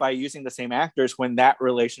felt like by using the same actors, when that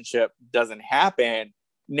relationship doesn't happen,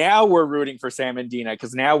 now we're rooting for Sam and Dina,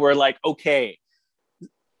 because now we're like, okay,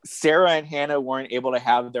 Sarah and Hannah weren't able to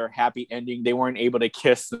have their happy ending. They weren't able to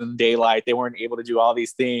kiss in daylight. They weren't able to do all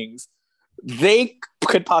these things. They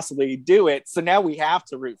could possibly do it. So now we have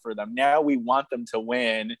to root for them. Now we want them to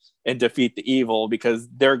win and defeat the evil, because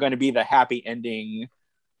they're going to be the happy ending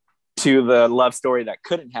to the love story that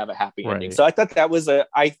couldn't have a happy ending. So I thought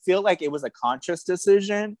I feel like it was a conscious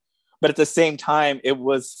decision, but at the same time, it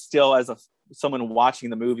was still, as someone watching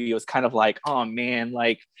the movie, it was kind of like, oh man,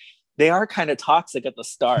 like they are kind of toxic at the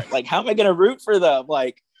start. Like, how am I going to root for them?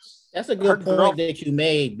 Like, that's a good point that you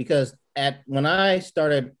made, because when I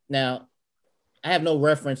started, now I have no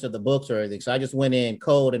reference to the books or anything, so I just went in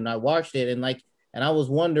cold and I watched it, and I was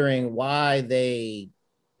wondering why they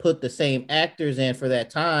put the same actors in for that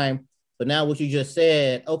time. But now what you just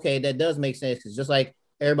said, okay, that does make sense, because just like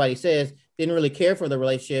everybody says, didn't really care for the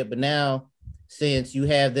relationship, but now since you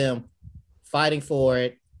have them fighting for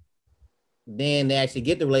it, then they actually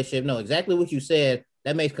get the relationship. No, exactly what you said.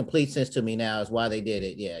 That makes complete sense to me now, is why they did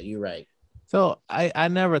it. Yeah, you're right. So I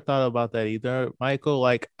never thought about that either, Michael.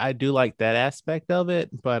 Like, I do like that aspect of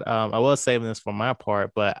it, but I was saving this for my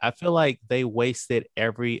part, but I feel like they wasted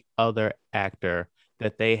every other actor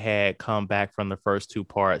that they had come back from the first two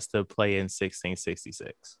parts to play in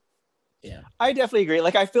 1666. Yeah, I definitely agree.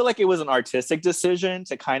 Like, I feel like it was an artistic decision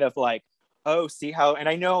to kind of like, oh, see how, and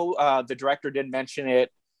I know the director did mention it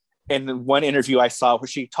in one interview I saw where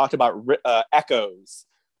she talked about echoes,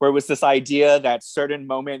 where it was this idea that certain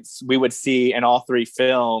moments we would see in all three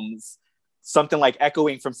films, something like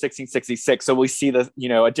echoing from 1666. So we see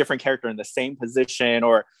a different character in the same position,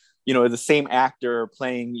 or, the same actor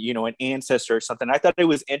playing, an ancestor or something. I thought it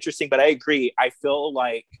was interesting, but I agree. I feel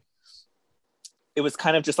like it was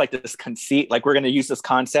kind of just like this conceit, like we're going to use this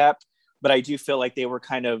concept, but I do feel like they were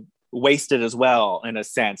kind of wasted as well in a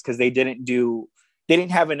sense, because they didn't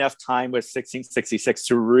have enough time with 1666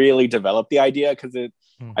 to really develop the idea, because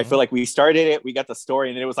I feel like we started it, we got the story,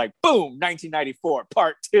 and then it was like, boom, 1994,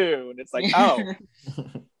 part 2. And it's like, oh,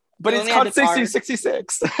 but it's called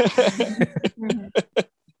 1666.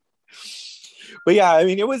 But yeah, I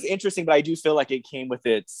mean, it was interesting, but I do feel like it came with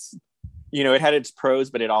its, it had its pros,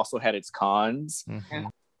 but it also had its cons. Mm-hmm.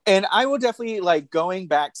 And I will definitely, like, going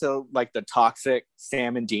back to like the toxic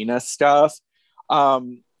Sam and Dina stuff. I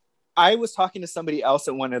was talking to somebody else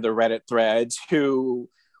in one of the Reddit threads who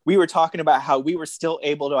we were talking about how we were still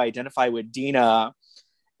able to identify with Dina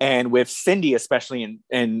and with Cindy, especially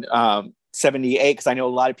in 78, because I know a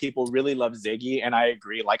lot of people really love Ziggy, and I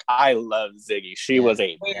agree. Like, I love Ziggy. She was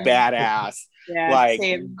a badass.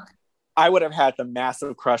 Same. I would have had the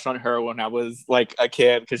massive crush on her when I was like a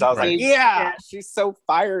kid, because I was like, she's so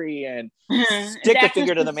fiery and stick the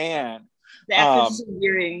finger to the man. The actress is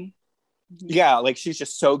endearing. Yeah, like, she's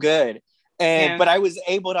just so good. But I was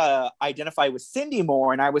able to identify with Cindy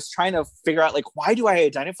more, and I was trying to figure out, like, why do I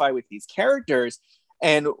identify with these characters?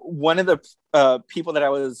 And one of the people that I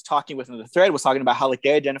was talking with in the thread was talking about how, like,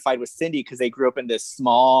 they identified with Cindy because they grew up in this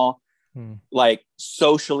small, like,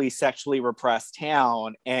 socially, sexually repressed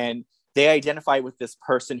town, and they identified with this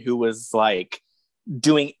person who was like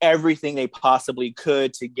doing everything they possibly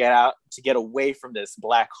could to get away from this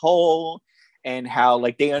black hole, and how,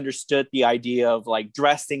 like, they understood the idea of, like,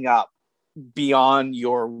 dressing up beyond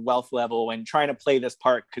your wealth level and trying to play this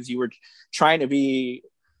part because you were trying to be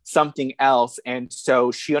something else. And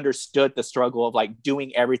so she understood the struggle of, like,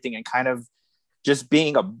 doing everything and kind of just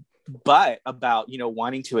being a butt about,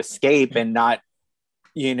 wanting to escape and not,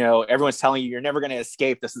 everyone's telling you you're never going to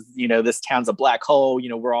escape. This is, this town's a black hole,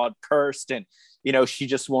 we're all cursed, and, she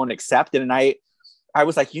just won't accept it. And I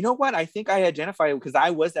was like, you know what? I think I identify, because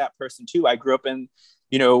I was that person too. I grew up in,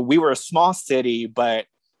 we were a small city, but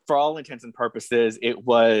for all intents and purposes, it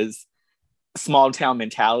was small town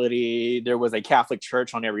mentality. There was a Catholic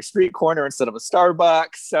church on every street corner instead of a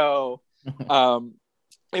Starbucks. So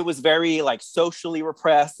it was very, like, socially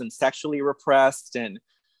repressed and sexually repressed. And,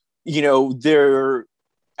 it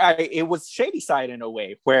was Shadyside in a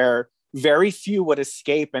way where very few would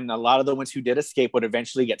escape, and a lot of the ones who did escape would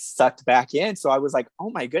eventually get sucked back in. So I was like, oh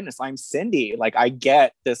my goodness, I'm Cindy. Like, I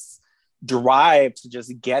get this drive to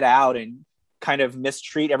just get out and kind of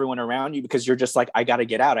mistreat everyone around you, because you're just like, I got to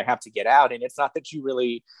get out. I have to get out. And it's not that you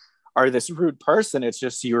really are this rude person. It's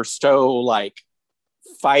just you're so, like,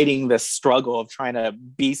 fighting this struggle of trying to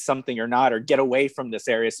be something you're not, or get away from this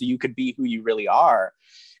area so you could be who you really are.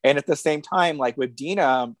 And at the same time, like with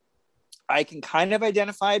Dina, I can kind of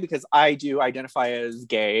identify, because I do identify as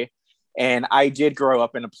gay, and I did grow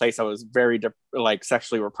up in a place I was very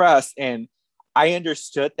sexually repressed. And I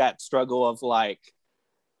understood that struggle of, like,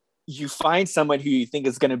 you find someone who you think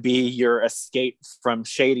is going to be your escape from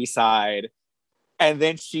Shadyside, and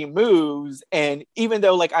then she moves. And even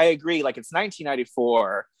though, like, I agree, like, it's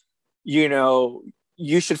 1994,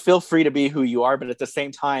 you should feel free to be who you are. But at the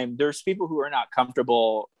same time, there's people who are not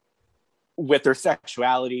comfortable with their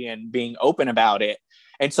sexuality and being open about it.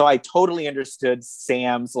 And so I totally understood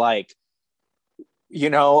Sam's, like,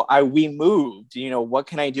 we moved, what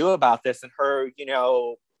can I do about this? And her,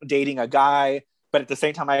 dating a guy. But at the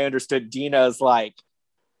same time, I understood Dina's, like,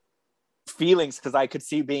 feelings, because I could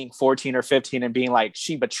see being 14 or 15 and being like,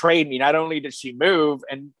 she betrayed me. Not only did she move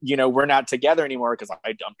and, we're not together anymore because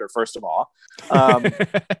I dumped her, first of all.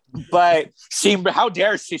 But how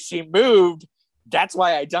dare she moved. That's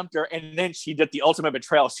why I dumped her. And then she did the ultimate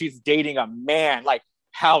betrayal. She's dating a man. Like,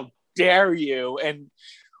 how dare you? And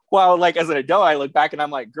Well, like as an adult, I look back and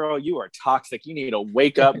I'm like, girl, you are toxic. You need to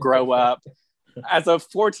wake up, grow up. As a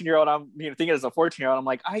 14-year-old, I'm thinking as a 14-year-old, I'm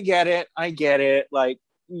like, I get it. Like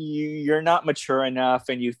you're not mature enough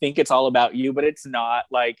and you think it's all about you, but it's not.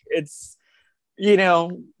 Like it's,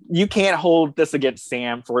 you can't hold this against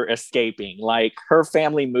Sam for escaping. Like her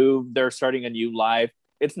family moved, they're starting a new life.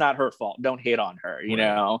 It's not her fault. Don't hate on her.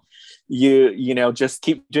 Just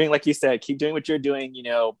keep doing, like you said, keep doing what you're doing,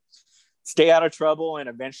 stay out of trouble. And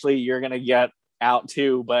eventually you're going to get out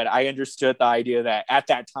too. But I understood the idea that at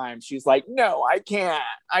that time she's like, no, I can't.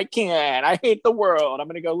 I hate the world. I'm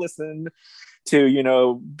going to go listen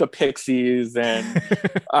to, the Pixies and,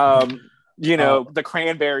 the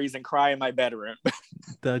Cranberries and cry in my bedroom.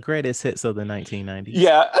 The greatest hits of the 1990s.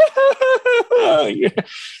 Yeah.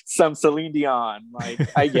 Some Celine Dion. Like,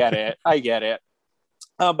 I get it.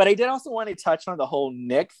 But I did also want to touch on the whole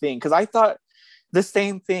Nick thing, because I thought the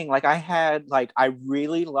same thing. Like I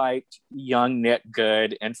really liked young Nick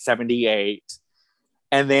Good in 78.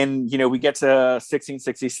 And then, we get to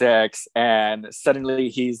 1666 and suddenly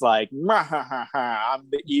he's like, I'm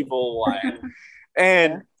the evil one.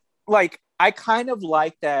 And like, I kind of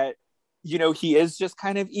like that, he is just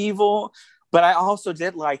kind of evil, but I also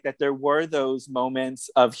did like that there were those moments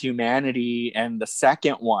of humanity in the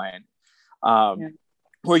second one,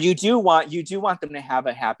 where you do want them to have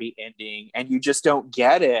a happy ending, and you just don't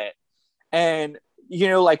get it. And,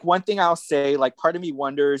 like one thing I'll say, like part of me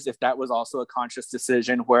wonders if that was also a conscious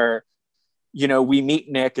decision where, we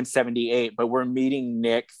meet Nick in 78, but we're meeting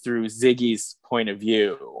Nick through Ziggy's point of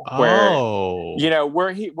view, where,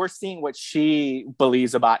 we're seeing what she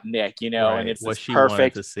believes about Nick, right. And it's what she perfect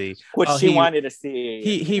wanted to see. Wanted to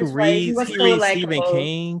see. He reads Stephen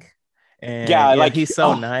King, and he's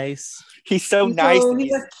so nice. He's so nice and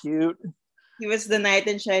he's cute. He was the knight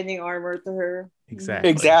in shining armor to her.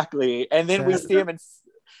 Exactly. And then we see him in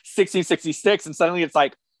 1666, and suddenly it's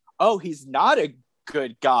like, oh, he's not a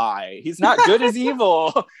good guy. He's not good as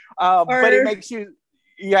evil. But it makes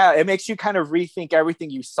you kind of rethink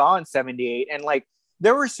everything you saw in 78. And like,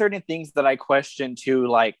 there were certain things that I questioned too,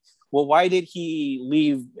 like, well, why did he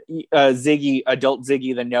leave adult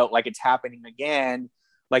Ziggy the note like it's happening again?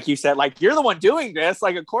 Like you said, like, you're the one doing this.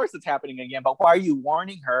 Like, of course it's happening again, but why are you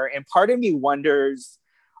warning her? And part of me wonders,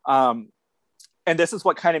 and this is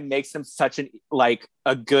what kind of makes him such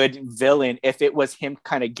a good villain, if it was him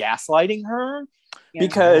kind of gaslighting her. Yeah.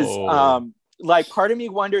 Because like part of me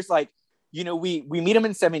wonders, like, we meet him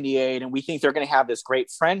in 78 and we think they're going to have this great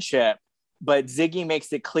friendship, but Ziggy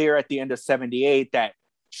makes it clear at the end of 78 that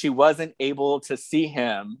she wasn't able to see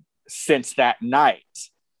him since that night.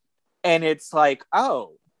 And it's like,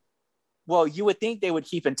 oh, well, you would think they would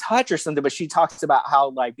keep in touch or something, but she talks about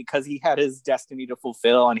how, like, because he had his destiny to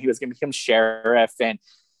fulfill and he was going to become sheriff, and,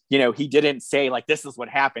 he didn't say, like, this is what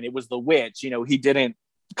happened. It was the witch, he didn't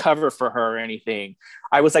cover for her or anything.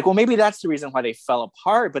 I was like, well, maybe that's the reason why they fell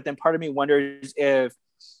apart. But then part of me wonders if,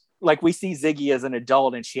 like, we see Ziggy as an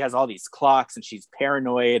adult and she has all these clocks and she's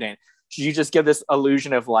paranoid, and you just give this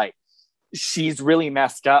illusion of, like, she's really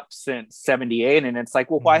messed up since 78. And it's like,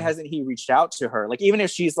 well, why hasn't he reached out to her? Like, even if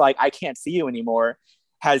she's like, I can't see you anymore,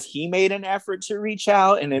 has he made an effort to reach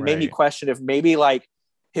out? And it made me question if maybe like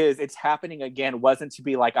it's happening again wasn't to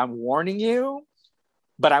be like, I'm warning you,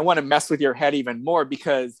 but I want to mess with your head even more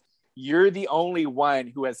because you're the only one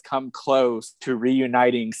who has come close to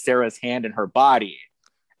reuniting Sarah's hand in her body.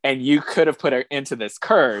 And you could have put her into this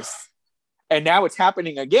curse. And now it's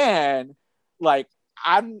happening again. Like,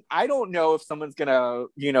 I don't know if someone's gonna,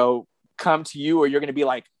 come to you, or you're gonna be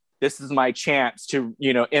like, this is my chance to,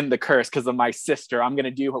 end the curse because of my sister. I'm gonna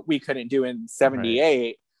do what we couldn't do in 78.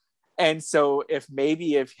 Right. And so if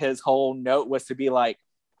his whole note was to be like,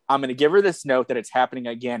 I'm gonna give her this note that it's happening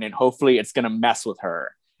again, and hopefully it's gonna mess with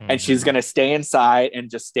her, and she's gonna stay inside and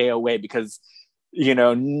just stay away because,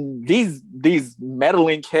 these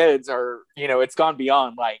meddling kids are, it's gone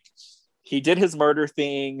beyond. Like, he did his murder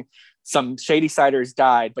thing. Some shady siders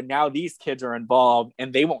died, but now these kids are involved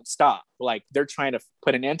and they won't stop. Like, they're trying to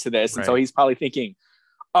put an end to this. And so he's probably thinking,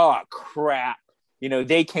 oh crap,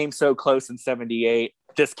 they came so close in 78.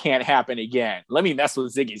 This can't happen again. Let me mess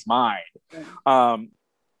with Ziggy's mind.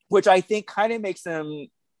 Which I think kind of makes him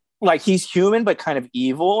like, he's human, but kind of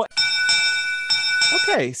evil.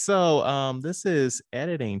 Okay. So this is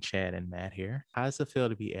editing Chad and Matt here. How does it feel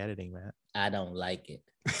to be editing, Matt? I don't like it.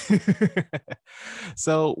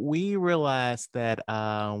 So we realized that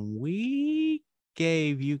we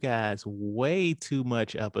gave you guys way too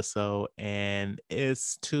much episode, and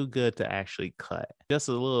it's too good to actually cut. Just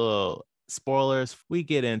a little spoilers. We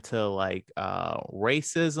get into like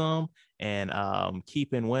racism and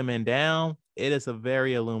keeping women down. It is a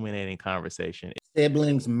very illuminating conversation.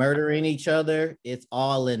 Siblings murdering each other, it's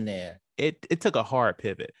all in there. It took a hard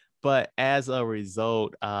pivot, but as a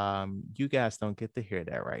result, you guys don't get to hear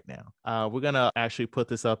that right now. We're gonna actually put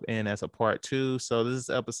this up in as a part 2. So this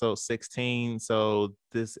is episode 16. So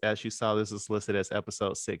this, as you saw, this is listed as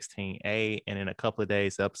episode 16A, and in a couple of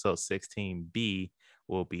days, episode 16B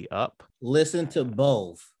will be up. Listen to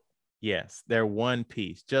both. Yes, they're one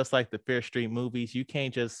piece, just like the Fear Street movies. You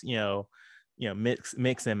can't just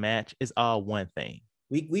mix and match. It's all one thing.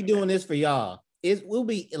 We doing this for y'all. It will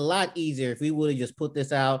be a lot easier if we would have just put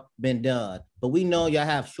this out, been done. But we know y'all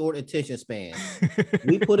have short attention spans.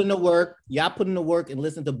 We put in the work, y'all put in the work, and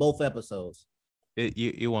listen to both episodes.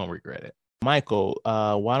 You won't regret it. Michael,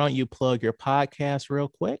 why don't you plug your podcast real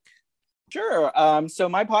quick? Sure. So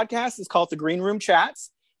my podcast is called The Green Room Chats.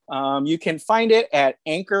 You can find it at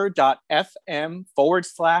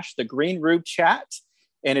anchor.fm/The Green Room Chat.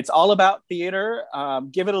 And it's all about theater.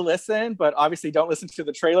 Give it a listen, but obviously don't listen to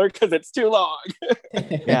the trailer because it's too long.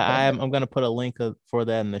 Yeah, I'm going to put a link for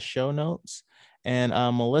that in the show notes. And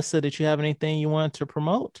Melissa, did you have anything you wanted to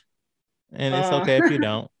promote? And it's okay if you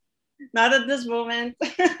don't. Not at this moment.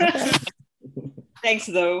 Thanks,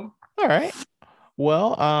 though. All right.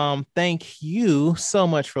 Well, thank you so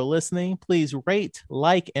much for listening. Please rate,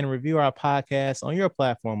 like, and review our podcast on your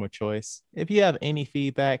platform of choice. If you have any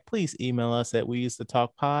feedback, please email us at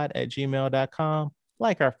weusedtotalkpod@gmail.com.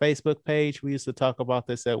 Like our Facebook page, We Used to Talk About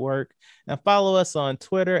This at Work, and follow us on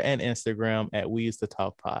Twitter and Instagram at We Used to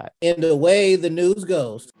Talk Pod. And the way the news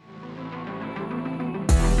goes.